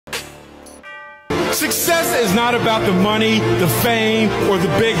Success is not about the money, the fame, or the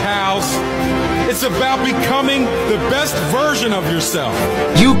big house. It's about becoming the best version of yourself.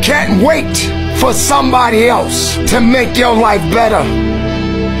 You can't wait for somebody else to make your life better.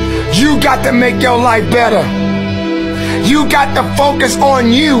 You got to make your life better. You got to focus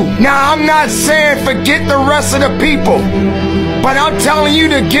on you. Now, I'm not saying forget the rest of the people, but I'm telling you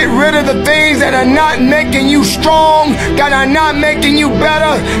to get rid of the things that are not making you strong, that are not making you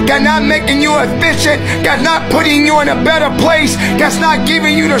better, that are not making you efficient, that's not putting you in a better place, that's not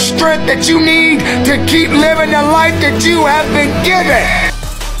giving you the strength that you need to keep living the life that you have been given.